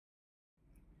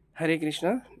Hare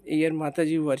Krishna. Here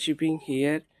Mataji worshipping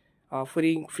here,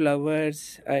 offering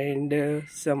flowers and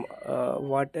some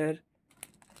water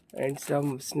and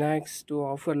some snacks to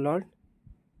offer Lord.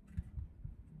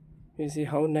 You see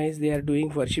how nice they are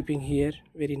doing worshipping here,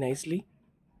 very nicely.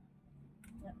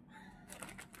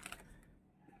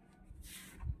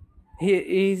 Here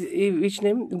is which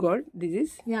name God? This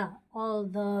is? Yeah, all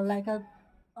the like a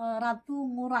Ratu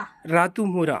Mura. Ratu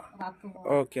Mura. Ratu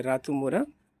Mura. Okay, Ratu Mura.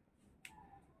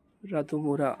 Ratu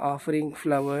Mura offering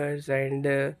flowers and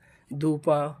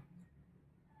dhupa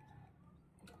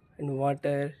and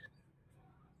water.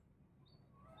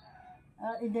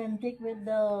 Identic with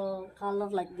the color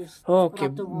like this. Okay,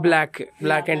 Ratu Mura.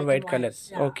 black and white colors.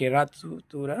 Yeah. Okay, Ratu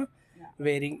Mura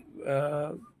wearing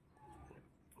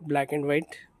black and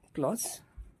white clothes.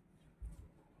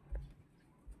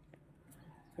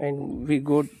 And we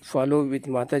go follow with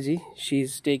Mataji. She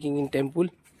is taking in temple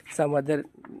some other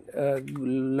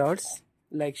lords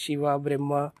like Shiva,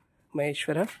 Brahma,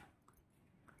 Maheshwara.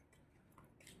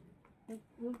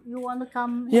 You want to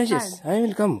come? Yes, inside? yes, I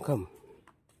will come.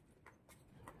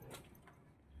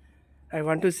 I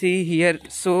want to see here.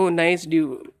 So nice. Do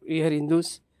you hear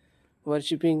Hindus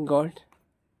worshipping God?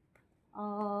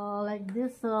 Like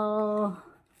this.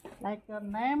 Like the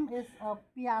name is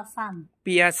Piasan.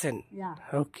 Piyasan. Yeah.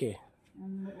 Okay.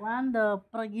 And one the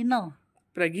Pragina.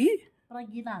 Pragina.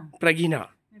 Pragina.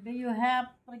 Maybe you have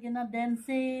Pragina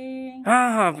dancing.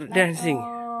 Dancing.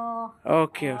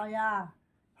 Okay. Oh yeah.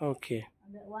 Okay.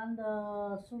 And that one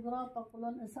the Sugra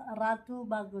Pakulon is Ratu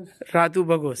Bagus. Ratu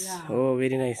Bagus. Yeah. Oh,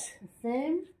 very nice.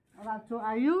 Same Ratu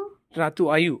Ayu.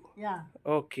 Ratu Ayu. Yeah.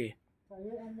 Okay. So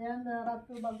you and then the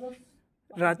Ratu Bagus.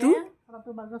 Ratu? Again.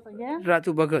 Ratu Bagus again.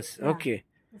 Ratu Bagus. Yeah. Okay.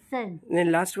 The same.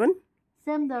 Then last one?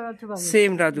 Same the Ratu Bagus.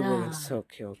 Same Ratu Yeah. Bagus.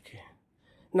 Okay.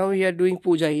 Now we are doing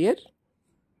puja here.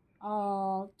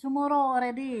 Tomorrow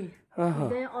already. Uh-huh.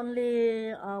 They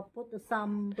only put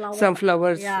some flowers. Some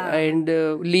flowers Yeah. and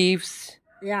leaves.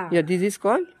 Yeah. Yeah, this is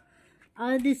called?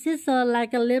 This is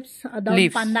like a lips, daun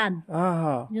Leaves. pandan.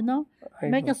 You know, I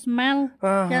make know. a smell.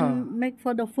 Uh-huh. Can make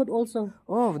for the food also.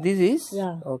 Oh, this is?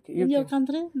 Yeah. Okay. In your can-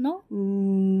 country, no?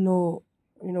 No.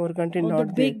 In our country, Or the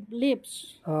not big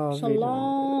lips, there. so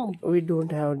long. We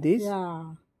don't have this.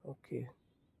 Yeah. Okay.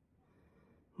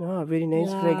 No, very nice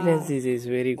Yeah. fragrance. This is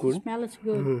very good. Smell is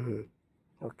good. Mhm.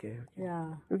 Okay.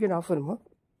 Yeah. You can offer, ma.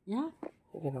 Yeah.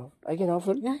 I can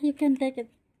offer. Yeah. You can take it.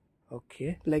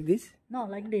 Okay. Like this? No,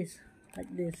 like this, like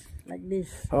this, like this.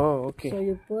 Oh, okay. So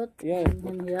you put Yeah.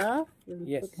 hand here. You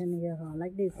Yes. put hand here,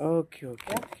 like this. Okay.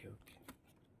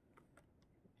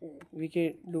 We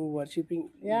can do worshipping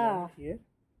Yeah. here.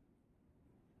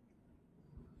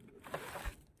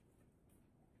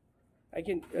 I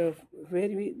can where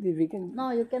we can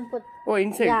No, you can put.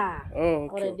 inside. Yeah. Oh,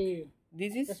 okay. Already.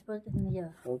 This is Just put in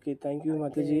here. okay. Thank you,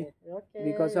 Mataji. Okay.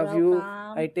 Because you're of you,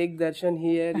 welcome. I take darshan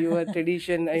here. Your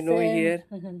tradition, I know Same. here.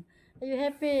 Are you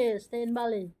happy? Stay in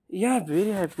Bali. Yeah,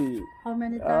 very happy. How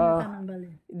many times you come in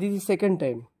Bali? This is second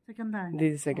time. Second time.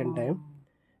 This is second time.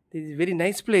 This is very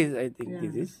nice place. I think Yeah.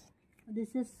 this is.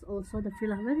 This is also the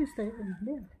villa. Where you stay in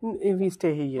there? We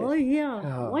stay here. Oh, here.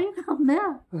 Why you come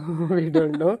there? We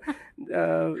don't know.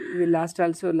 We last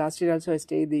year also I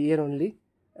stayed here only,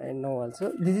 and now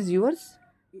also. This is yours.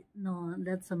 No,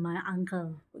 that's my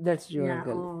uncle. That's your Yeah,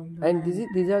 uncle. oh, the And this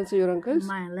is also your uncle's.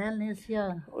 My land is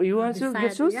here. You also Beside-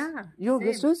 guest house? Yeah. You same.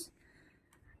 guest house?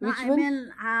 No, Which I one? mean,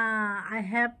 I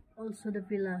have also the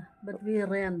villa, but we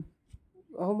rent.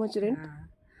 How much rent?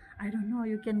 I don't know.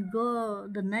 You can go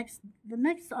the next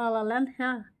land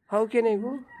here. How can I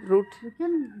go? Route You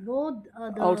can go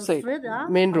the outside, street, yeah.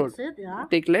 main road. Outside, yeah.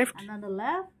 Take left. And on the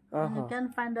left, and you can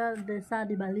find the Desa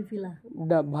di Bali villa.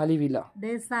 The Bali Villa.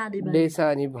 Desa di Bali. Desa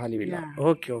ani Bali Villa. Yeah.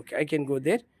 Okay. I can go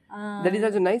there. That is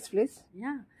also nice place.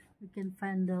 Yeah, you can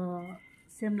find the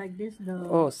same like this. The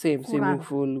Oh, same Pura. swimming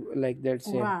pool like that.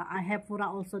 Same. Pura. I have Pura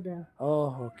also there.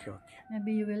 Oh, okay.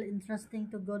 Maybe you will interesting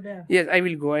to go there. Yes, I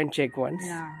will go and check once.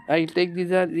 Yeah. I'll take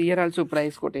these are here also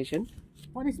price quotation.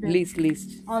 What is that?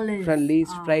 List. Oh, list. From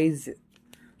list price.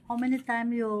 How many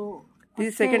time you? This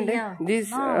is stay second day. here?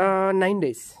 This No. 9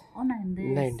 days. Oh, 9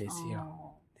 days. 9 days, Oh. yeah.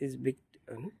 This big.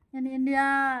 In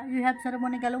India, you have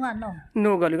ceremony Galungan, no?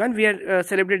 No, Galugan. We are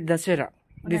celebrate Dasara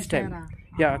this time. Dasara.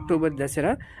 Yeah, October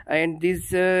Dasara. And these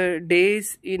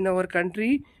days in our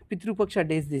country, Pitru Paksha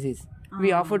days. This is.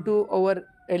 We offer to our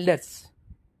elders.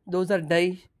 Those are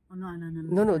died. Oh,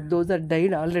 no. No. Those are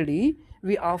died already.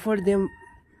 We offer them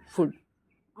food.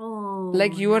 Oh.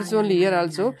 Like yours only here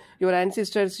also. Your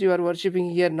ancestors you are worshipping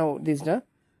here now. This na.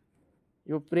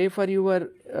 You pray for your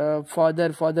father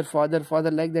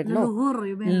like that, no? Leluhur,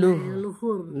 you mean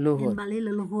leluhur. Luhur. In Bali,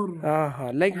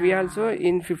 leluhur. Like we also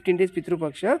in 15 days Pitru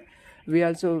Paksha, we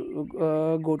also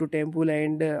go to temple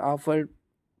and offer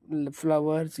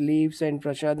flowers, leaves and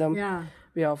prasadam. Yeah.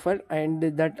 We offer, and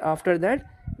that after that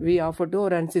we offer to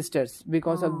our ancestors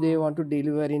because of they want to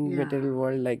deliver in material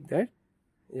world like that.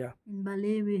 Yeah. In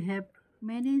Bali, we have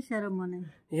many ceremonies.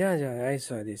 Yeah, I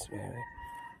saw this.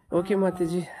 Okay,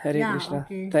 Mataji. Hare Krishna.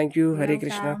 Okay. Thank you, Hare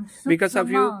Krishna. Because of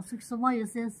you, Suksumo, you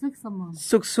say Suksumo.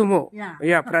 Suksumo.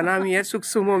 Yeah. Pranam here.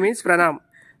 Suksumo means pranam.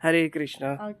 Hare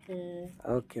Krishna. Okay.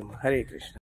 Okay, Hare Krishna.